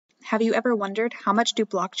Have you ever wondered how much do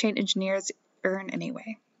blockchain engineers earn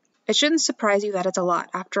anyway? It shouldn't surprise you that it's a lot.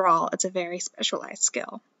 After all, it's a very specialized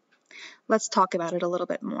skill. Let's talk about it a little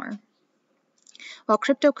bit more. While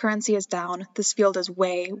cryptocurrency is down, this field is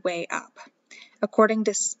way, way up. According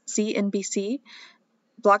to CNBC,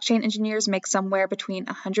 blockchain engineers make somewhere between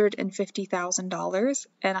 $150,000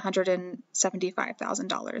 and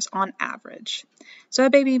 $175,000 on average. So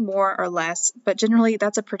it may be more or less, but generally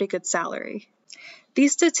that's a pretty good salary.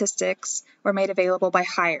 These statistics were made available by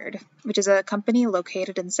Hired, which is a company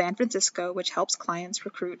located in San Francisco which helps clients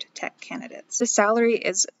recruit tech candidates. The salary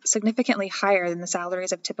is significantly higher than the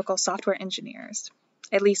salaries of typical software engineers,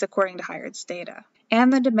 at least according to Hired's data.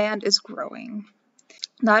 And the demand is growing.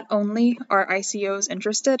 Not only are ICOs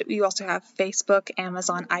interested, you also have Facebook,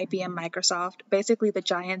 Amazon, IBM, Microsoft. Basically, the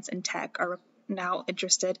giants in tech are now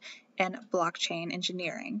interested in blockchain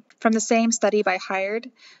engineering. From the same study by Hired,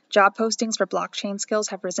 job postings for blockchain skills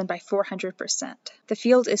have risen by 400%. The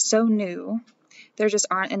field is so new, there just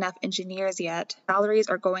aren't enough engineers yet. Salaries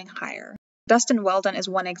are going higher. Dustin Weldon is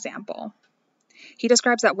one example. He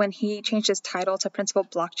describes that when he changed his title to Principal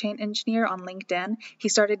Blockchain Engineer on LinkedIn, he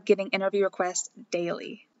started getting interview requests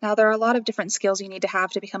daily. Now, there are a lot of different skills you need to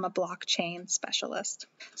have to become a blockchain specialist.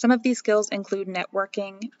 Some of these skills include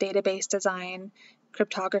networking, database design,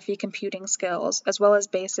 cryptography computing skills, as well as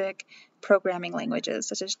basic programming languages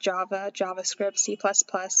such as Java, JavaScript, C++,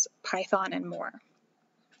 Python, and more.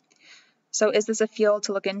 So is this a field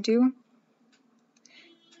to look into?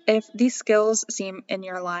 If these skills seem in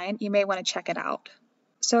your line, you may want to check it out.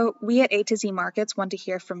 So we at A to Z Markets want to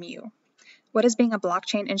hear from you. What is being a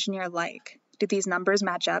blockchain engineer like? Do these numbers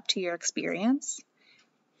match up to your experience?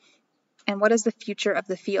 And what is the future of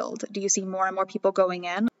the field? Do you see more and more people going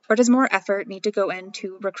in? Or does more effort need to go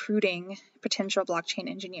into recruiting potential blockchain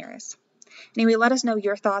engineers? Anyway, let us know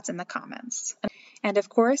your thoughts in the comments. And of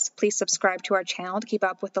course, please subscribe to our channel to keep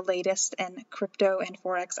up with the latest in crypto and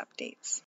Forex updates.